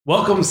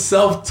Welcome,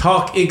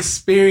 Self-Talk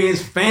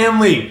Experience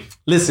family.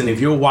 Listen, if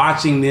you're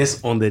watching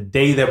this on the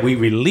day that we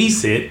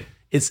release it,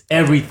 it's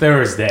every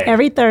Thursday.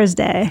 Every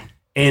Thursday.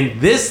 And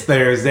this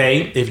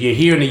Thursday, if you're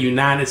here in the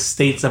United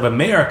States of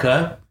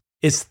America,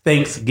 it's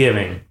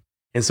Thanksgiving.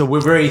 And so we're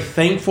very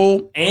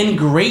thankful and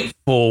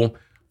grateful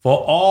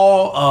for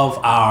all of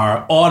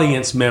our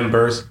audience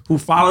members who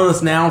followed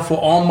us now for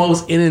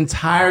almost an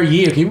entire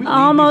year. Can you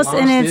almost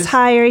an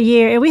entire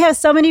year. And we have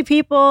so many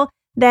people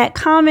that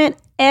comment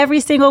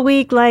every single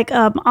week, like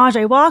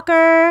Andre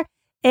Walker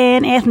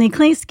and Anthony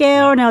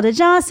Clinkscale, Nelda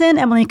Johnson,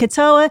 Emily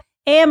Katoa,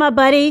 and my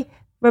buddy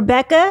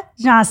Rebecca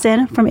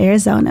Johnson from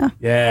Arizona.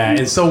 Yeah,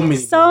 and so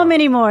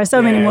many more.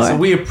 So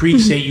we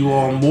appreciate you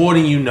all more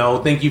than you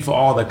know. Thank you for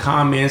all the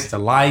comments, the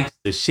likes,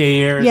 the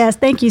shares. Yes,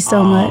 thank you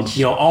so much.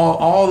 You know,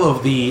 all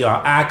of the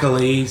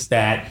accolades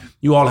that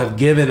you all have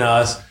given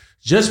us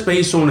just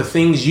based on the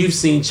things you've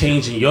seen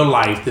change in your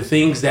life, the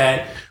things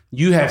that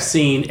you have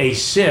seen a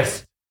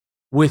shift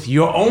with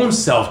your own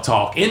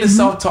self-talk and the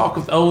self-talk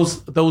of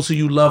those who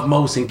you love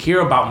most and care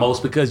about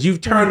most, because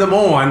you've turned them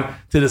on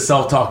to the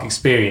self-talk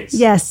experience.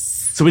 Yes.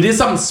 So we did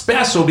something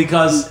special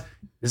because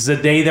this is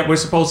a day that we're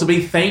supposed to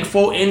be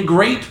thankful and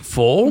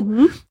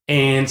grateful.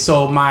 And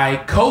so my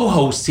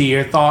co-host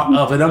here thought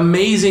of an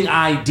amazing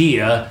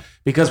idea,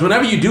 because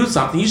whenever you do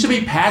something, you should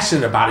be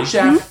passionate about it. You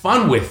should have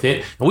fun with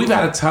it. And we've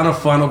had a ton of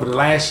fun over the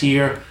last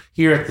year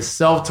here at the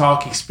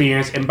Self-Talk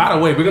Experience. And by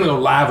the way, we're going to go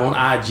live on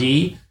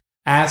IG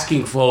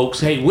asking folks,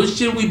 hey, what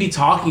should we be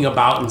talking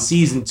about in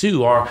season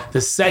 2 or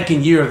the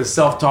second year of the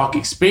Self-Talk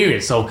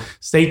Experience? So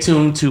stay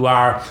tuned to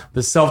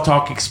the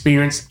Self-Talk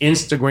Experience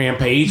Instagram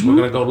page. We're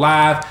going to go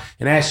live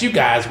and ask you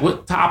guys,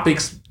 what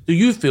topics do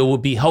you feel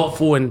would be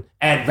helpful and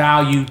add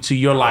value to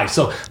your life?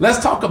 So let's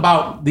talk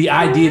about the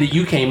idea that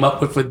you came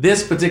up with for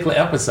this particular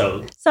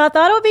episode. So I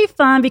thought it would be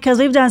fun because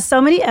we've done so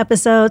many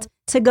episodes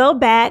to go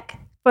back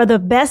for the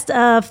best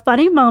of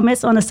funny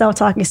moments on the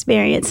Self-Talk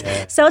Experience.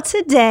 Yeah. So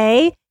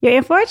today, you're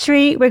in for a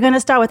treat. We're going to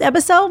start with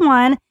episode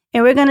 1,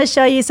 and we're going to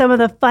show you some of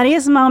the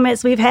funniest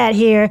moments we've had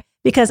here,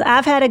 because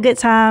I've had a good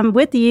time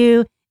with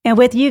you and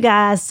with you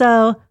guys.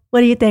 So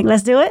what do you think?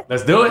 Let's do it?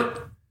 Let's do it.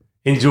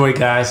 Enjoy,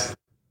 guys.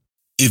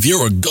 If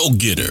you're a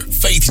go-getter,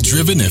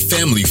 faith-driven, and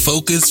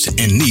family-focused,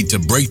 and need to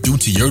break through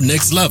to your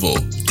next level,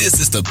 this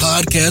is the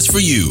podcast for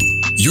you.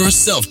 Your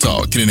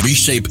self-talk can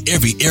reshape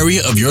every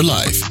area of your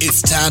life.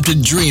 It's time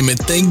to dream and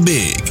think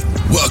big.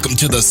 Welcome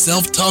to the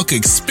Self-Talk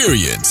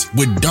Experience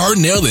with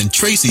Darnell and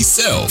Tracy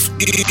Self.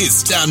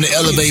 It's time to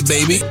elevate,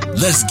 baby.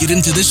 Let's get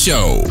into the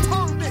show.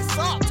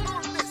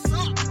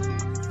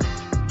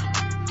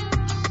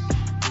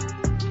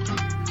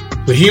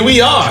 Well, here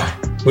we are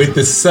with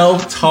the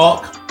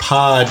Self-Talk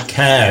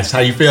Podcast. How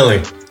you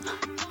feeling?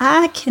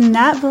 I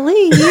cannot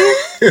believe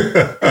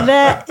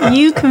that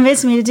you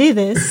convinced me to do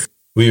this.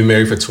 We've been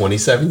married for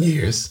 27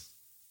 years.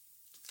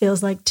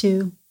 Feels like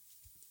 2.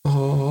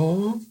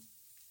 Oh,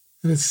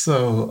 that's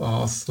so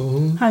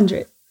awesome.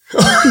 100.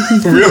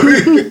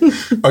 Really?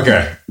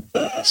 Okay.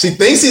 She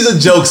thinks he's a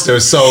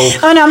jokester, so...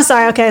 Oh, no, I'm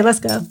sorry. Okay,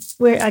 let's go.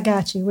 I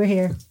got you. We're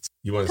here.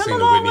 You want to sing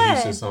the Whitney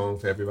Houston song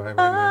for everybody right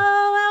now?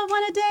 Oh, I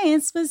want to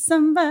dance with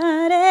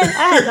somebody. I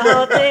had the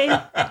whole thing.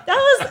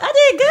 I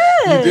did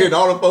good. You did.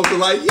 All the folks were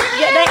like,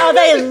 yeah.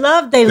 They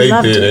loved it. They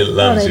loved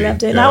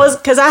it. And I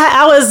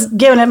was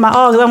giving it my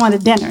all because I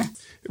wanted dinner.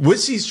 What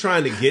she's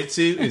trying to get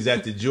to is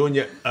that the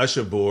Junior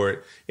Usher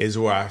Board is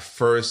where I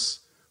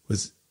first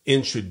was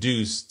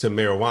introduced to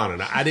marijuana.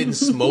 Now, I didn't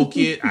smoke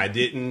it.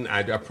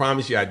 I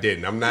promise you I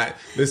didn't. I'm not,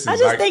 listen. I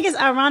just think it's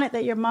ironic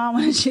that your mom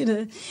wanted you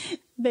to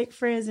make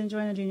friends and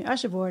join the Junior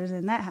Usher Board, and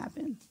then that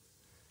happened.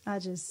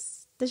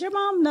 Does your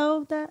mom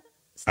know that?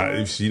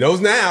 She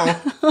knows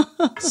now.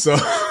 So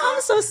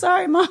I'm so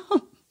sorry, Mom.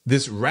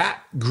 This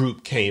rap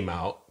group came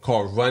out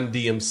called Run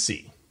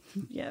DMC.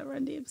 Yeah,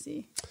 Run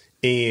DMC.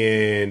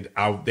 And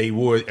they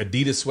wore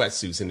Adidas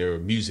sweatsuits in their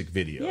music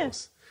videos. Yeah.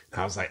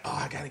 And I was like,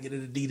 I got to get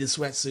an Adidas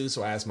sweatsuit.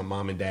 So I asked my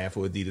mom and dad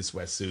for an Adidas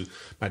sweatsuit.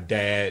 My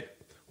dad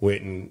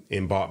went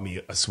and bought me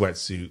a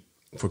sweatsuit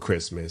for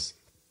Christmas.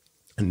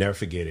 I'll never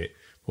forget it.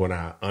 When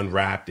I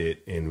unwrapped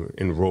it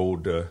and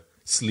rolled the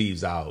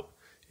sleeves out,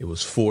 it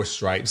was 4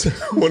 stripes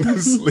on the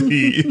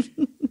sleeve.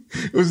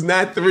 It was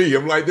not 3.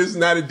 I'm like, this is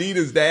not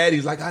Adidas, Dad.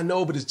 He's like, I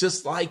know, but it's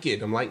just like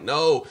it. I'm like,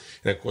 no.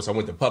 And of course, I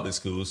went to public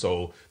school.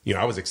 So,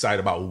 I was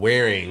excited about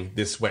wearing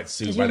this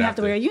sweatsuit. You didn't have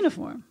to wear a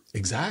uniform.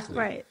 Exactly.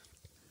 Right.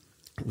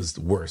 It was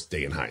the worst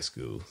day in high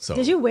school. So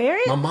did you wear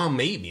it? My mom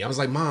made me. I was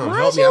like, Mom, why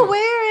help did me. You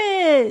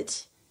wear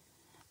it?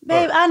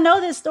 Babe, I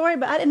know this story,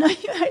 but I didn't know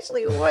you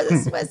actually wore the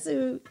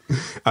sweatsuit.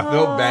 I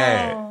felt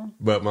bad.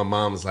 But my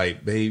mom was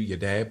like, babe, your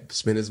dad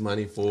spent his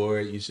money for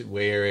it. You should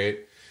wear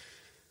it.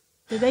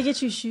 Did they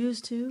get you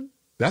shoes too?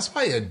 That's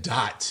probably a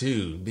dot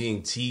too,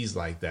 being teased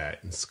like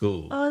that in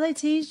school. Oh, they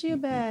teased you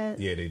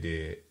bad. Yeah, they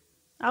did.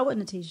 I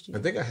wouldn't have teased you. I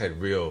think I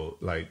had real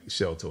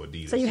shell-toe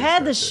Adidas. So you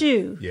had the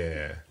shoe.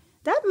 Yeah.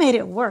 That made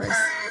it worse.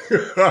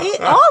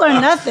 All or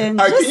nothing.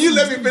 Can you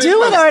let me finish do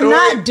my it or story?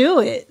 not do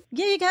it.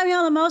 Yeah, you got me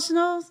all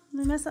emotional.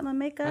 Mess up my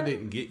makeup. I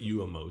didn't get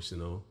you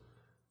emotional.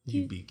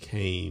 You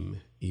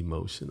became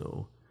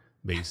emotional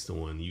based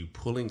on you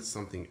pulling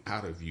something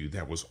out of you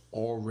that was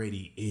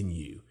already in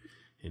you.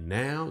 And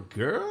now,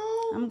 girl,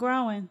 I'm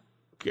growing.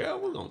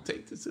 Girl, we're going to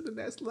take this to the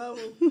next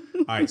level.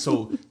 All right,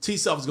 so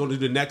T-Self is going to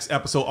do the next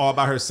episode all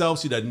by herself.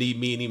 She doesn't need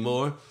me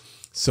anymore.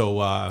 So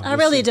I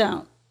really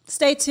don't.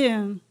 Stay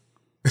tuned.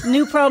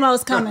 New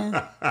promos coming.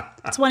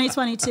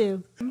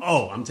 2022.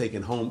 Oh, I'm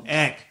taking home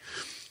ec.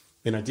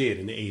 And I did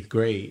in the 8th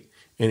grade.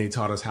 And they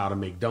taught us how to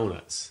make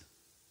donuts.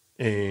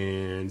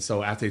 And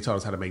so after they taught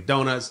us how to make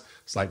donuts,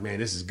 it's like, man,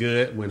 this is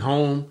good. Went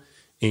home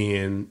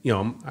and, you know,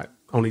 I'm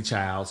only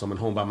child, so I'm at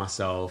home by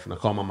myself. And I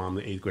called my mom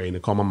in the 8th grade and I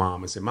called my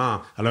mom and said,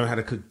 Mom, I learned how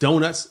to cook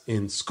donuts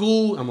in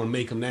school. I'm going to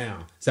make them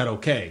now. Is that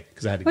okay?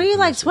 Because I had to. Were you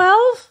like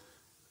 12?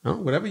 Oh,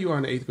 whatever you are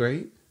in the 8th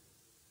grade.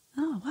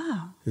 Oh,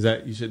 wow. Is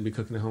that you shouldn't be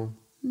cooking at home?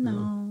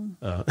 No.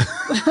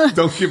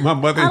 Don't get my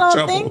mother in trouble.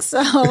 trouble. I don't think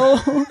so.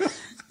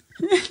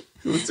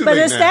 But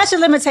the statute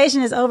of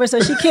limitation is over, so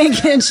she can't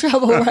get in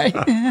trouble right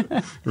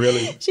now.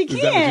 Really? She can't.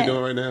 Is that what you're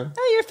doing right now?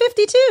 Oh, you're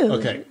 52.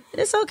 Okay.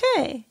 It's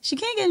okay. She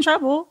can't get in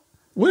trouble.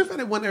 What if I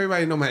didn't want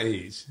everybody to know my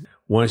age?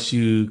 Once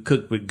you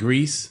cook with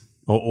grease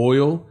or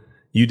oil,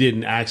 you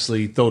didn't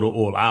actually throw the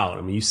oil out.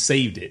 I mean, you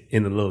saved it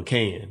in a little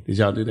can. Did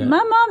y'all do that?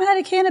 My mom had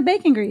a can of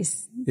bacon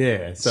grease.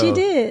 Yeah. So, she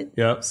did.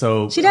 Yep.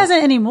 So she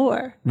doesn't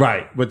anymore.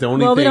 Right. But the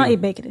only Well, thing... we don't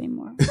eat bacon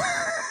anymore.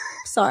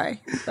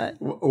 Sorry, but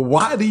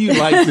why do you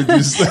like to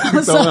do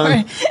stuff?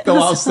 throw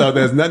out stuff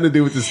that has nothing to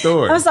do with the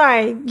story? I'm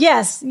sorry.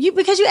 Yes,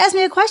 because you asked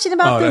me a question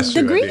about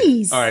the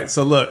grease. All right,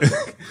 so look,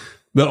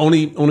 the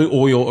only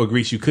oil or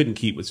grease you couldn't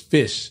keep was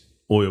fish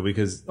oil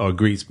or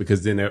grease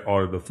because then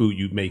all of the food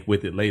you make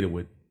with it later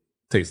would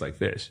taste like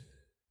fish.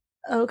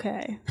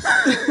 Okay,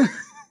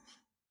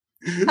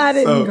 I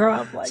didn't grow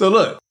up like. So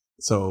look.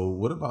 So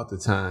what about the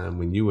time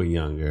when you were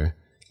younger?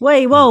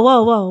 Wait,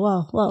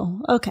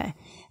 whoa. Okay.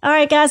 All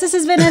right, guys, this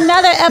has been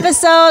another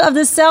episode of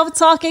the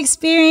Self-Talk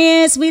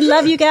Experience. We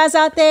love you guys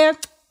out there.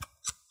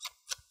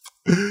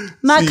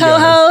 My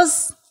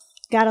co-host,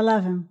 gotta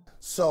love him.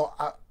 So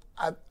I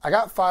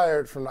got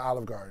fired from the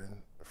Olive Garden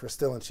for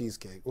stealing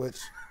cheesecake, which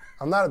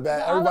I'm not a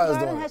bad. Everybody was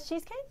doing it.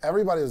 Cheesecake?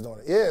 Everybody was doing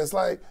it. Yeah, it's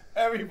like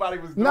everybody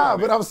was doing it. Nah,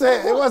 but I'm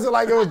saying it wasn't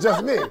like it was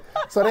just me.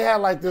 So they had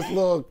like this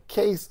little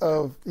case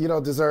of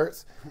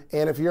desserts,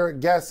 and if your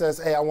guest says,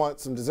 "Hey, I want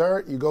some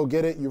dessert," you go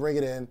get it, you bring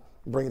it in,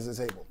 bring it to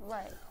the table.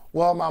 Right.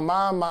 Well, my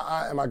mom, my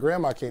aunt, and my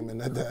grandma came in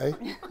that day.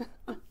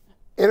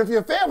 And if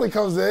your family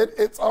comes in,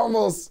 it's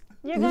almost,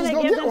 you just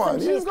go get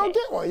one. You just go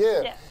get one,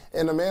 yeah.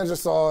 And the manager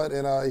saw it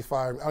and he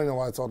fired me. I don't know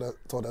why I told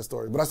that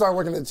story. But I started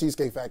working at the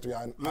Cheesecake Factory.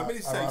 Let me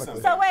say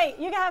something. So wait,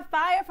 you got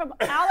fired from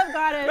Olive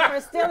Garden for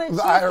stealing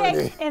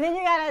cheesecake, and then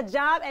you got a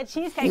job at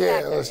Cheesecake Factory.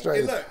 Yeah, that's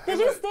straight. Did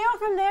you steal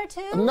from there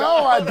too?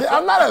 No, I did.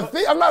 I'm not a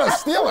thief. I'm not a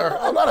stealer.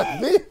 I'm not a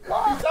thief.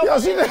 Yo,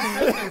 she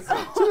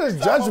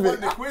just judged me.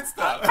 No,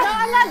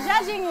 I'm not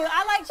judging you.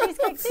 I like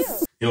cheesecake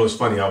too. It was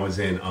funny. I was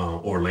in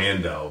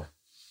Orlando.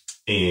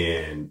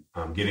 And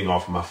I'm getting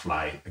off of my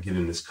flight. I get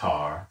in this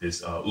car,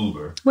 this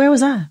Uber. Where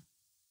was I?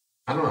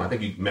 I don't know. I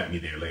think you met me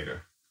there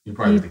later. You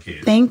probably with the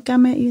kids. Think I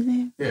met you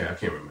there? Yeah, I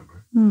can't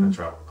remember. I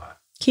travel a lot.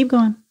 Keep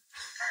going.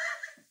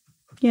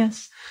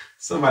 Yes.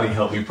 Somebody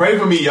help me. Pray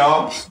for me,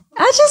 y'all.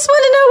 I just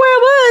want to know where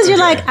it was. You're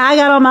like, I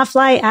got on my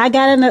flight. I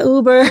got in the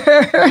Uber.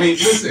 I mean,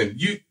 listen,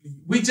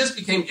 we just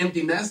became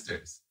empty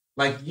nesters.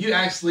 Like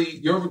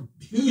your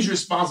huge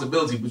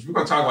responsibility, which we're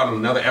going to talk about in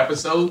another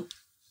episode,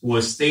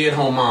 was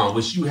stay-at-home mom,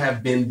 which you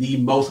have been the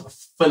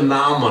most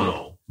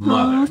phenomenal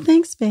mother. Oh,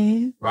 thanks,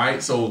 babe.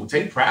 Right? So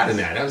take pride in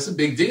that. That was a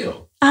big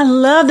deal. I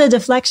love the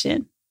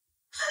deflection.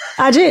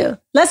 I do.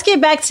 Let's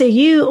get back to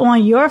you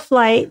on your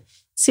flight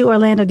to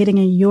Orlando, getting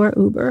in your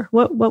Uber.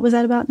 What was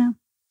that about now?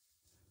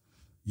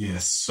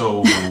 Yes.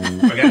 So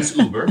I got this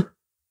Uber.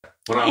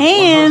 When I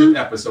was 100th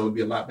episode, would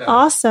be a lot better.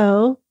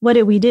 Also, what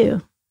did we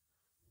do?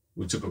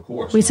 We took a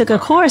course. We took a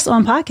course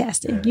on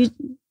podcasting. Yeah.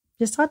 You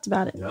just talked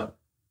about it. Yep.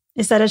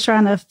 Instead of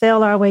trying to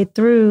fail our way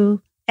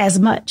through as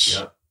much,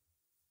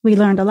 we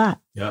learned a lot.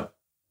 Yep.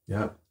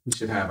 We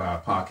should have our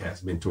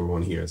podcast mentor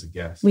on here as a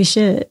guest. We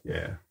should.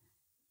 Yeah.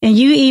 And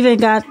you even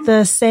got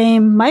the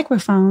same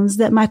microphones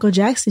that Michael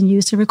Jackson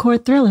used to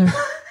record Thriller,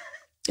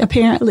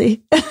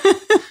 apparently.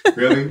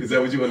 Really? Is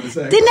that what you wanted to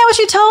say? Didn't that what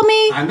you told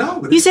me? I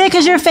know. You said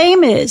because you're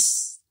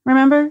famous.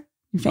 Remember?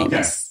 You're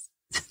famous.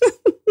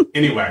 Okay.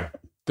 Anyway,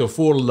 the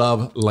 4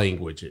 love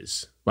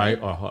languages. Right?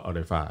 Or are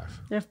there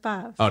 5? They're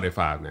 5. Oh, they're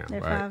 5 now.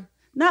 They're right? 5.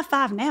 Not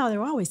 5 now.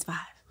 They're always 5.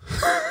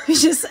 You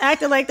just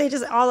acted like they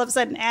just all of a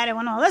sudden added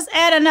one on. Let's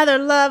add another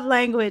love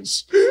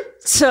language.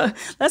 So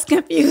let's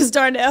confuse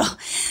Darnell.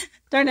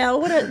 Darnell,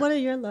 what are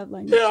your love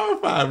languages? There are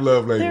 5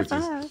 love languages. There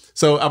are 5.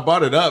 So I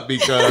brought it up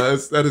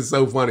because that is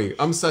so funny.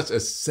 I'm such a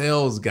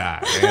sales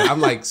guy, man.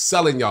 I'm like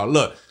selling y'all.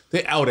 Look,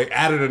 they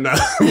added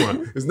another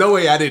one. There's no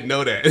way I didn't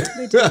know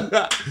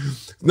that.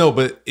 No,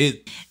 but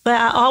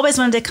I always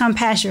wanted to come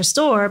past your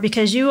store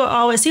because you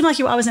seemed like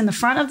you were always in the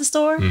front of the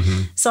store.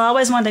 Mm-hmm. So I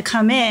always wanted to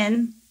come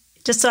in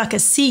just so I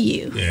could see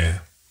you. Yeah.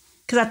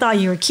 Because I thought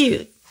you were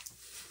cute.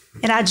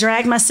 And I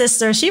dragged my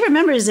sister. She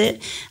remembers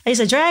it. I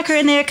used to drag her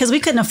in there because we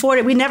couldn't afford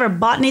it. We never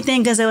bought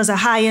anything because it was a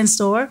high-end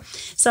store.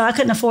 So I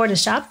couldn't afford to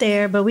shop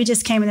there. But we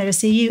just came in there to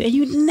see you. And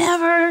you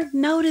never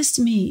noticed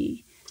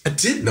me. I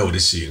did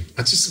notice you.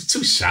 I just was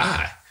too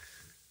shy.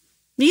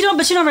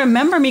 But you don't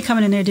remember me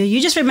coming in there, do you?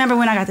 You just remember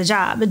when I got the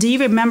job. But do you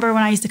remember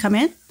when I used to come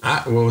in?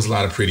 There was a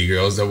lot of pretty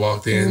girls that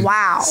walked in.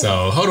 Wow.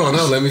 So hold on,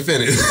 let me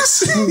finish.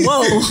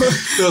 Whoa.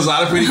 There was a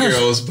lot of pretty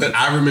girls, but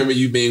I remember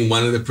you being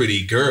one of the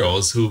pretty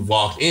girls who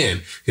walked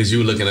in because you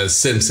were looking at a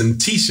Simpson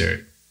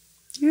t-shirt.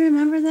 You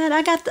remember that?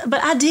 I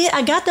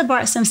got the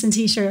Bart Simpson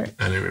t-shirt.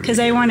 I didn't remember. Because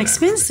they weren't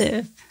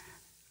expensive.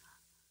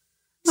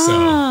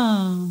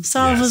 So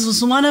it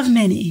was one of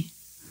many.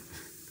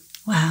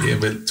 Wow. Yeah,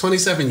 but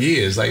 27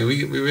 years, like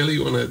we really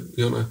want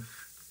to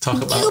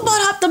talk about. You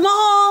bought up the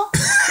mall.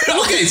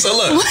 Okay, so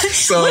look. What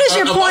is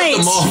your point? I bought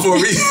the mall for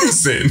a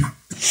reason.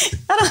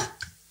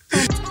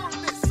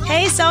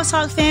 Hey, Self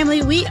Talk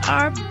family, we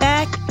are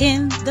back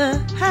in the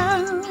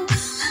house.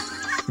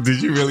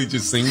 Did you really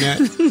just sing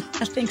that?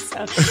 I think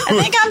so. I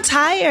think I'm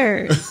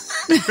tired.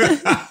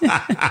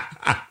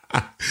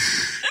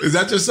 Is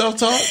that your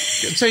self-talk?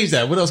 Change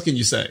that. What else can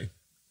you say?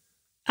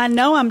 I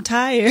know I'm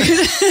tired.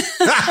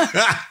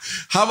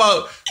 How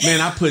about, man,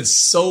 I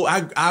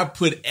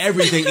put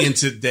everything in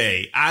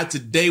today.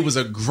 Today was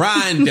a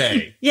grind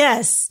day.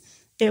 Yes,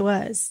 it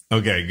was.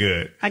 Okay,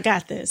 good. I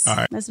got this. All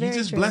right. That's very true.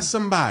 You just bless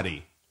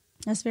somebody.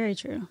 That's very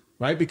true.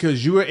 Right?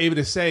 Because you were able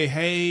to say,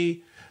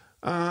 hey,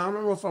 I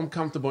don't know if I'm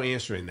comfortable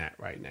answering that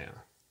right now.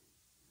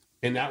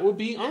 And that would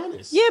be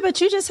honest. Yeah,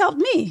 but you just helped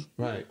me.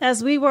 Right.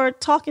 As we were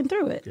talking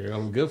through it. Girl,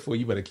 I'm good for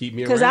you. Better keep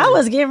me around. Because I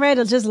was getting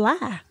ready to just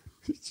lie.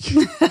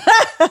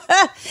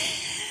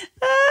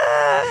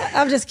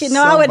 I'm just kidding.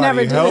 No, I would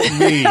never do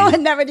that. I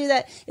would never do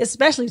that,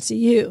 especially to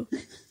you. I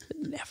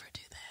would never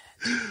do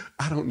that.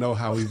 I don't know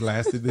how we've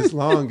lasted this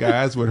long,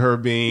 guys, with her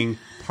being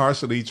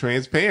partially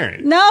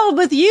transparent. No,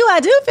 with you,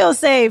 I do feel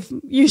safe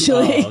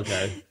usually. Oh,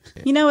 okay.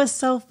 You know, it's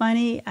so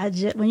funny.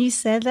 When you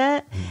said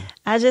that,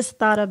 I just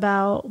thought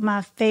about one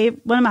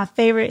of my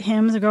favorite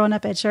hymns growing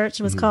up at church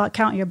was called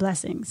 "Count Your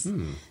Blessings."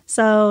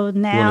 So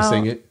now, you want to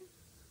sing it?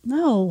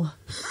 No.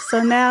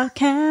 So now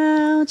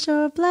count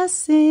your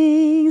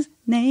blessings,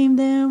 name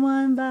them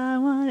one by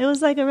one. It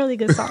was like a really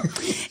good song.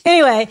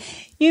 Anyway,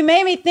 you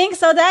made me think,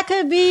 so that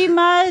could be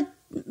my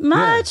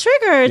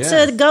trigger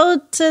to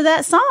go to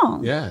that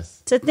song.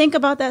 Yes. To think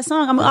about that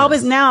song. I'm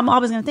always going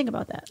to think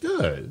about that.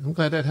 Good. I'm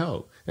glad that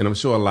helped. And I'm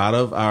sure a lot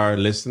of our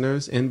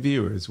listeners and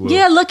viewers will.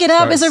 Yeah, look it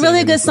up. It's a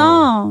really good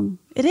song.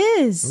 It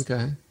is.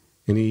 Okay.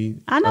 Any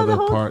other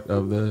part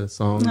of the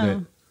song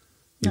that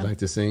you'd like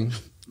to sing?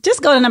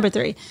 Just go to number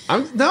 3.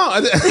 I'm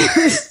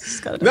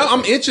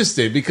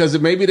interested because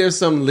maybe there's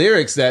some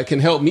lyrics that can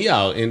help me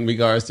out in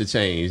regards to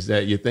change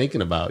that you're thinking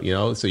about,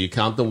 So you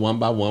count them one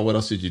by one. What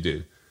else should you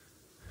do?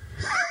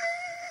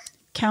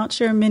 Count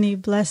your many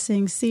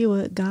blessings. See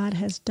what God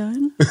has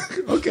done.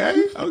 Okay.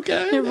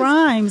 It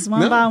rhymes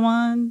one by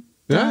one.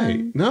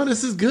 Right. No,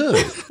 this is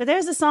good. But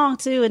there's a song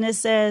too, and it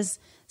says,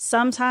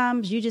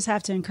 sometimes you just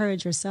have to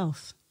encourage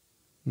yourself.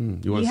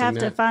 You have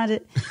to find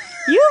it.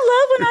 You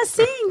love when I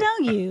sing,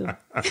 don't you?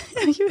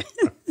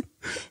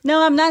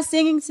 No, I'm not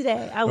singing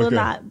today. I will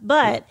not.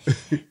 But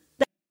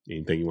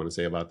anything you want to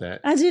say about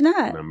that? I do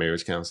not. About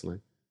marriage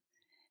counseling?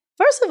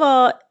 First of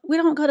all, we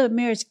don't go to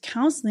marriage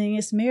counseling.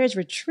 It's marriage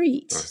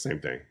retreat. Same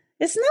thing.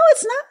 It's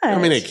not. I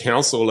mean, they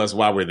counsel us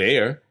while we're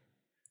there.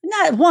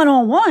 Not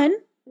one-on-one.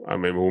 I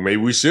mean, well,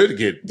 maybe we should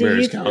get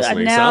marriage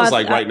counseling. Sounds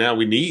like right now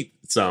we need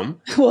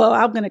some. Well,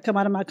 I'm going to come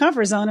out of my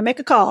comfort zone and make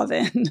a call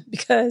then,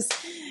 because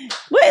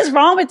what is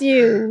wrong with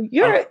you?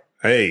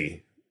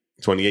 Hey,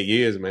 28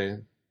 years,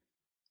 man.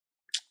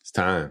 It's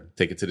time.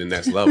 Take it to the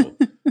next level.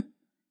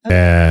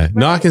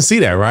 No, I can see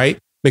that, right?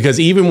 Because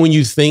even when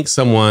you think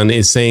someone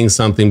is saying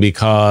something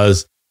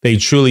because they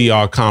truly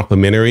are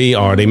complimentary,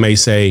 or they may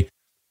say,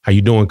 "How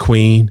you doing,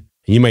 queen?"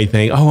 And you may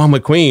think, "Oh, I'm a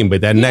queen," but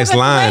that next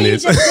line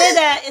is. You just did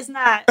that is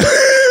not.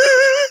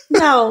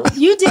 No,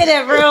 you did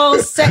it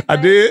real sexy. I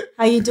did.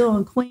 How you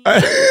doing, queen?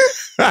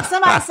 If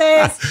somebody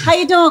says, "How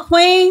you doing,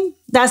 queen?"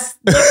 That's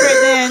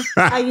different than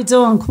 "How you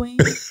doing, queen?"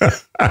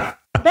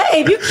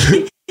 Babe,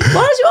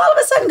 why did you all of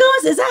a sudden go?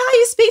 Is that how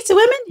you speak to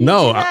women?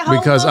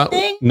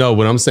 No,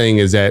 what I'm saying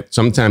is that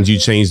sometimes you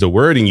change the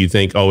wording. You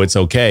think, "Oh, it's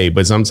okay,"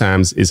 but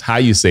sometimes it's how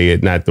you say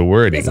it, not the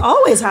wording. It's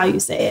always how you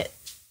say it.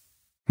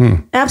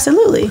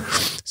 Absolutely.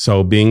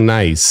 So being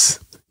nice.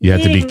 You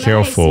have to be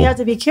careful. You have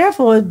to be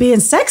careful with being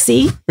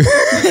sexy.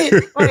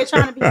 Or you're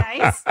trying to be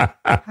nice.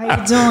 How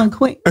you doing,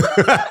 queen? What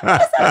is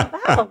that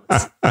about?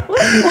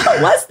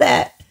 What was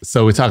that?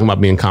 So we're talking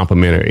about being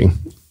complimentary.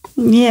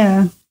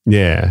 Yeah.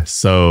 Yeah.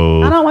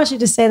 So I don't want you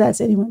to say that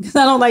to anyone because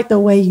I don't like the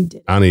way you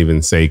did. I don't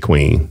even say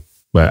queen,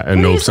 but I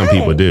know some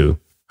people do.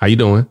 How you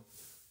doing?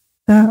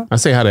 I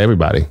say hi to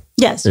everybody.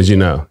 Yes. As you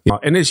know.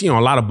 And there's, a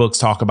lot of books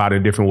talk about it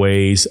in different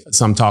ways.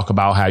 Some talk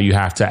about how you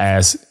have to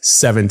ask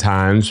 7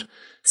 times.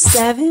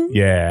 7?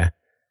 Yeah.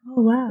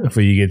 Oh, wow.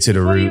 Before you get to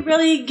the root. Before you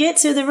really get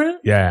to the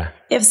root? Yeah.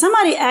 If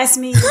somebody asked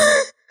me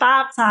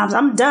 5 times.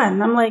 I'm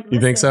done. I'm like, you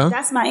think so?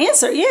 That's my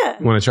answer.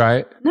 Yeah. Want to try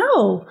it?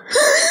 No.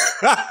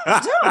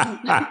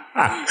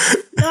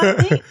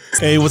 Don't.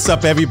 Hey, what's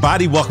up,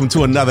 everybody? Welcome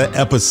to another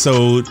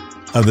episode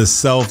of the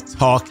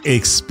Self-Talk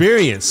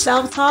Experience.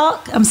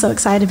 Self-Talk. I'm so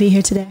excited to be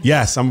here today.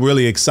 Yes, I'm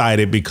really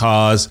excited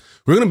because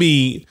I'm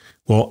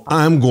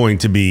going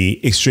to be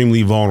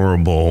extremely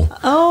vulnerable.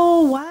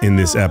 Oh, wow. In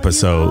this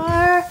episode.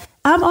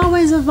 I'm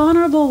always a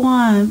vulnerable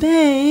one,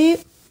 babe.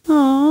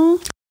 Oh,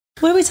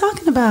 what are we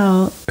talking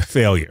about?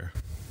 Failure.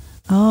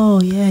 Oh,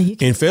 yeah.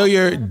 And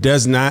failure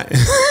does not...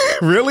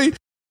 Really?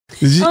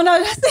 Oh,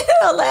 no, say it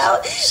out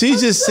loud. She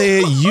just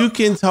said you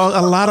can talk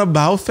a lot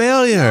about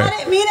failure. I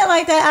didn't mean it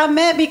like that. I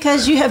meant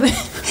because you have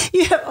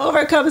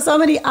overcome so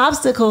many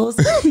obstacles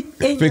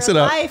in your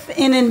life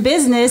and in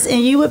business, and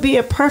you would be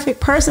a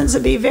perfect person to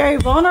be very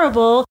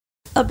vulnerable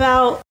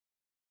about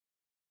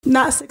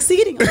not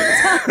succeeding all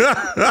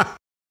the time.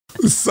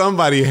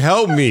 Somebody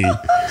help me.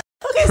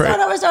 Okay,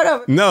 start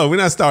over. No, we're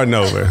not starting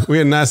over.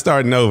 We're not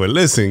starting over.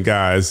 Listen,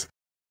 guys.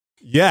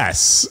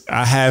 Yes,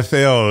 I have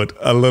failed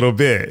a little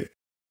bit.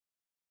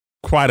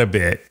 Quite a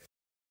bit.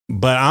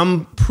 But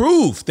I'm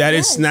proof that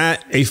It's not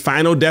a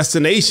final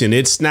destination.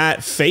 It's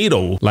not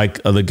fatal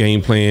like the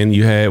game plan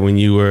you had when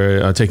you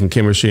were taking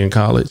chemistry in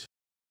college.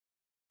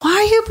 Why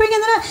are you bringing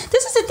that up?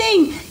 This is the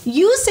thing.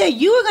 You said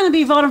you were going to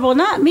be vulnerable,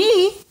 not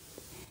me.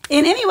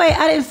 And anyway,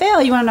 I didn't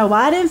fail. You want to know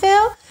why I didn't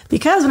fail?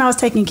 Because when I was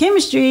taking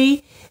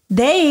chemistry,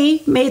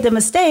 they made the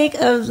mistake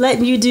of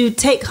letting you do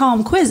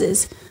take-home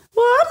quizzes.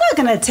 Well, I'm not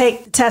going to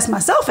take the test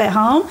myself at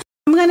home.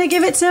 I'm going to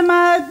give it to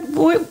my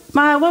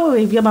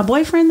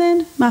boyfriend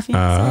then? My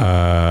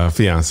fiance.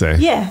 Fiance.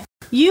 Yeah.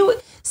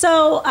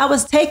 So I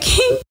was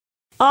taking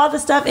all the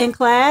stuff in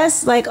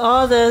class, like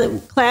all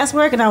the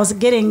classwork, and I was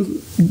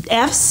getting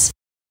Fs.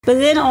 But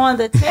then on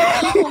the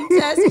take-home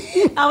test,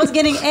 I was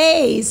getting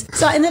A's.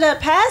 So I ended up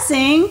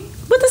passing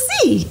with a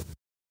C.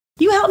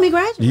 You helped me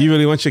graduate. You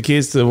really want your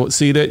kids to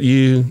see that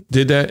you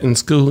did that in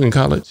school, in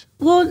college?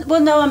 Well,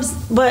 no,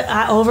 but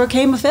I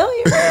overcame a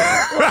failure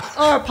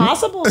or a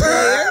possible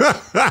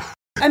failure.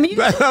 I mean,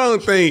 I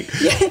don't think.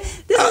 This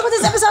is what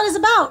this episode is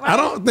about, right? I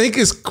don't think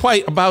it's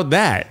quite about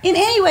that. And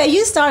anyway,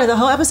 you started the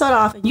whole episode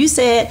off and you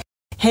said,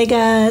 hey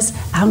guys,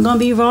 I'm going to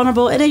be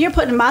vulnerable. And then you're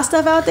putting my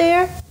stuff out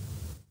there.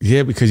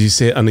 Yeah, because you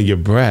said under your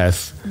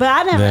breath. But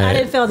I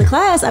didn't fail the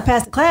class. I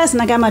passed the class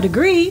and I got my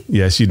degree.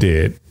 Yes, you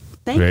did.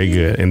 Very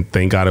good. And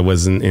thank God it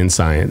wasn't in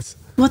science.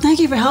 Well, thank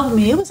you for helping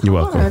me. It was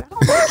You're hard.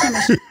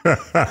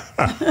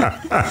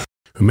 welcome.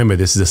 Remember,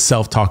 this is a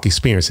self-talk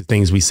experience. The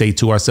things we say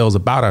to ourselves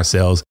about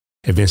ourselves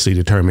eventually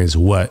determines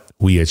what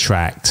we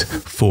attract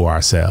for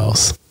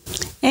ourselves.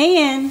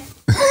 And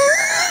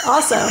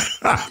also,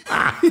 why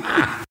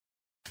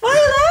are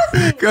you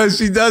laughing? Because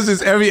she does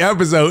this every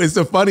episode. It's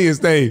the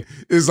funniest thing.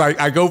 It's like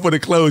I go for the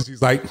close.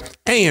 She's like,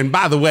 and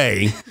by the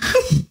way,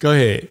 go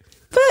ahead.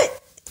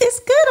 But it's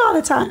good all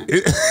the time.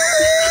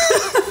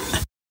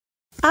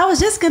 I was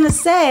just going to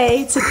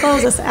say, to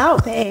close us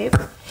out, babe,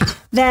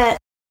 that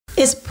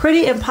it's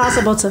pretty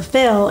impossible to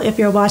fail if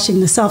you're watching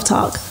the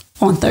Self-Talk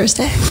on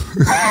Thursday.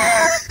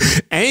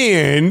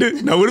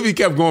 And, now what if we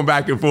kept going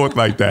back and forth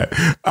like that?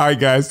 All right,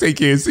 guys, take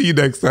care. See you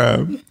next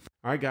time.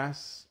 All right,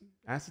 guys,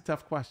 ask the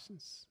tough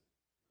questions.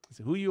 Is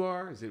it who you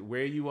are? Is it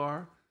where you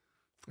are?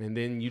 And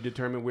then you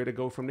determine where to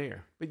go from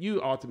there. But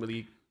you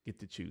ultimately get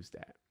to choose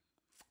that.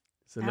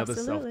 It's another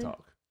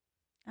self-talk.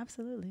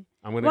 Absolutely.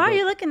 Why are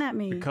you looking at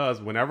me?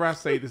 Because whenever I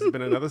say this has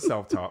been another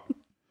self-talk,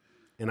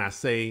 and I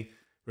say,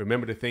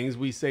 remember the things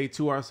we say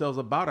to ourselves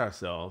about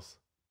ourselves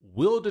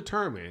will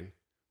determine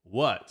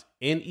what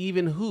and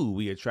even who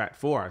we attract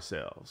for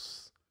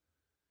ourselves.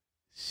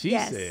 She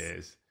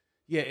says,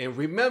 yeah, and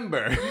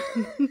remember,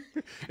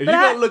 if you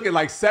don't look at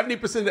like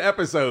 70% of the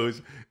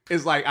episodes,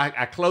 it's like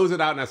I close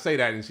it out and I say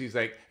that, and she's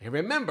like, and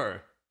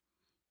remember,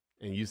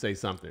 and you say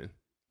something.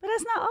 But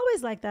it's not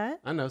always like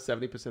that. I know,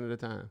 70% of the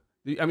time.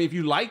 I mean, if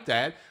you like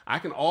that, I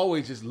can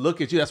always just look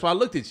at you. That's why I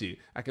looked at you.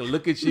 I can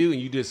look at you and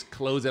you just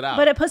close it out.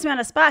 But it puts me on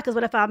a spot because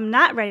what if I'm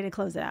not ready to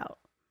close it out?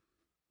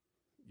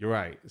 You're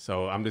right.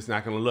 So I'm just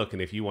not going to look.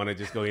 And if you want to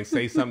just go ahead and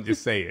say something,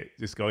 just say it.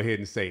 Just go ahead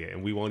and say it.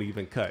 And we won't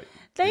even cut.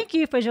 Thank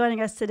you for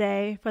joining us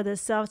today for the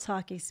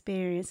Self-Talk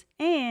Experience.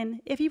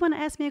 And if you want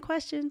to ask me a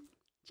question,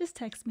 just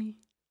text me.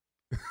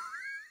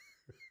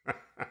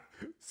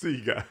 See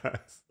you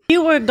guys.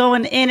 You were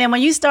going in, and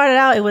when you started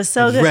out, it was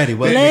so good. Ready, so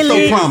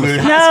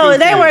promising. No,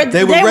 they were ready.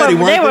 They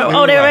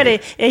were ready.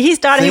 And he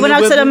started. He went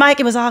up to the mic.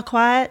 It was all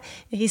quiet.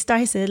 And he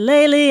started. He said,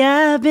 "Lately,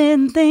 I've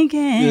been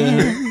thinking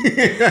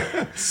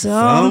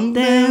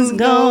something's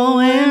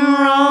going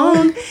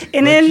wrong."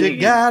 And then you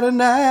got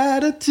an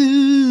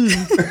attitude,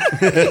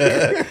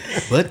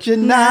 but you're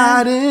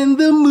not in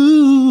the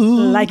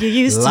mood like you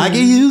used to. Like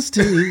you used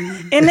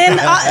to. And then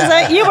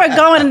so you were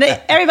going, and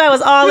everybody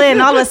was all in.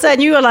 And all of a sudden,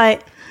 you were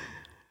like.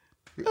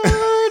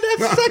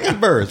 That second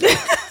verse.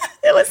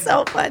 It was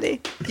so funny.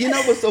 You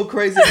know what's so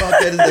crazy about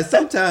that is that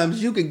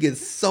sometimes you can get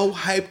so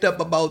hyped up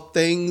about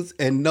things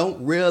and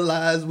don't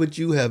realize what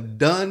you have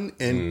done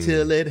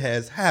until it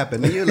has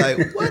happened. And you're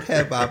like, what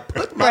have I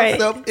put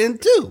myself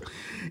into?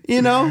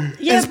 You know,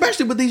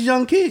 especially with these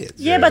young kids.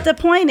 Yeah, but the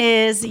point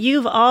is,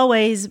 you've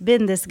always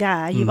been this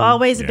guy. You've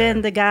always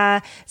been the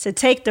guy to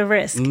take the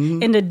risk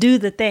and to do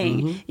the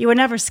thing. You were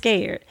never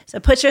scared. So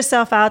put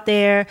yourself out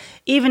there,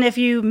 even if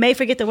you may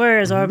forget the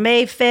words or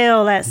may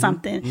fail at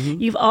something.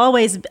 You've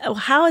always,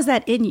 how is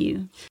that in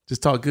you?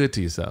 Just talk good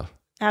to yourself.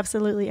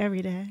 Absolutely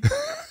every day.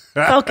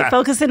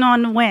 Focusing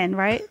on the win,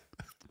 right?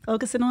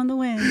 Focusing on the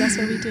win. That's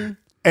what we do.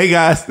 Hey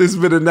guys, this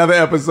has been another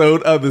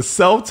episode of the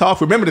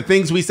Self-Talk. Remember, the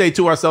things we say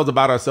to ourselves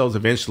about ourselves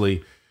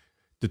eventually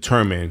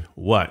determine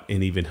what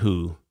and even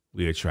who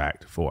we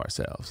attract for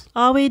ourselves.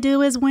 All we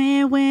do is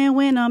win, win,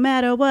 win, no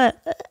matter what.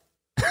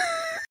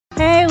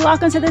 Hey,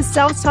 welcome to the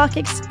Self-Talk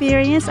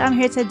Experience. I'm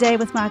here today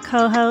with my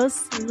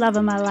co-host, love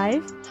of my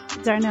life,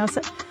 Darnell.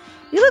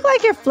 You look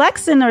like you're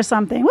flexing or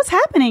something. What's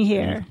happening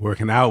here?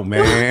 Working out,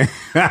 man.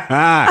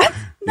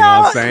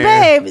 No,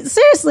 babe,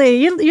 seriously,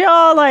 you're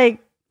all like,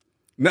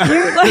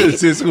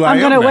 it's just who I'm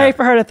going to wait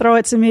for her to throw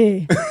it to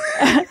me.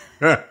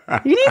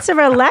 You need to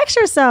relax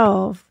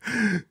yourself.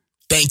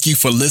 Thank you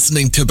for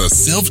listening to the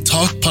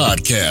Self-Talk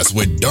Podcast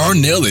with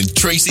Darnell and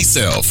Tracy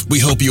Self. We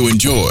hope you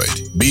enjoyed.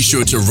 Be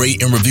sure to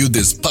rate and review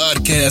this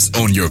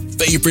podcast on your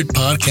favorite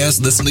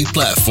podcast listening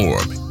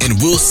platform. And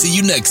we'll see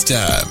you next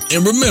time.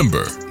 And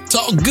remember,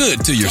 talk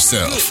good to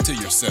yourself.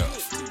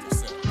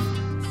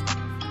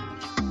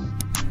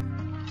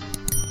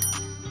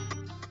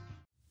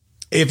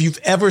 If you've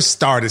ever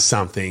started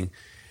something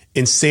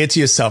and said to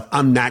yourself,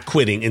 I'm not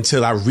quitting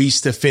until I reach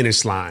the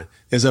finish line,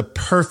 there's a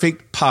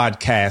perfect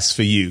podcast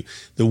for you.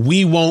 The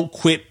We Won't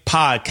Quit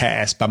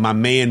podcast by my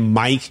man,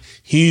 Mike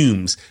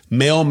Humes,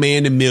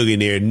 mailman to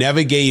millionaire,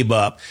 never gave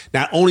up.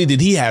 Not only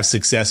did he have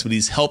success, but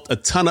he's helped a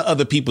ton of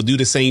other people do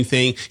the same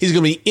thing. He's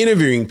going to be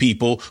interviewing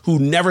people who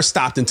never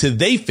stopped until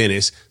they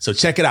finished. So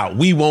check it out.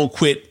 We Won't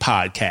Quit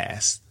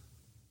podcast.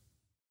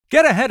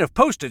 Get ahead of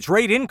postage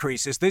rate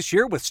increases this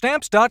year with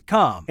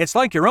Stamps.com. It's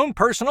like your own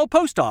personal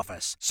post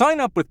office. Sign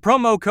up with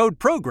promo code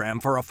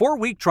PROGRAM for a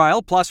 4-week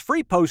trial plus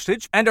free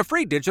postage and a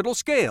free digital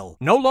scale.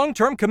 No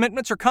long-term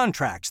commitments or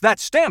contracts.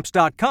 That's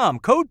Stamps.com,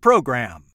 code PROGRAM.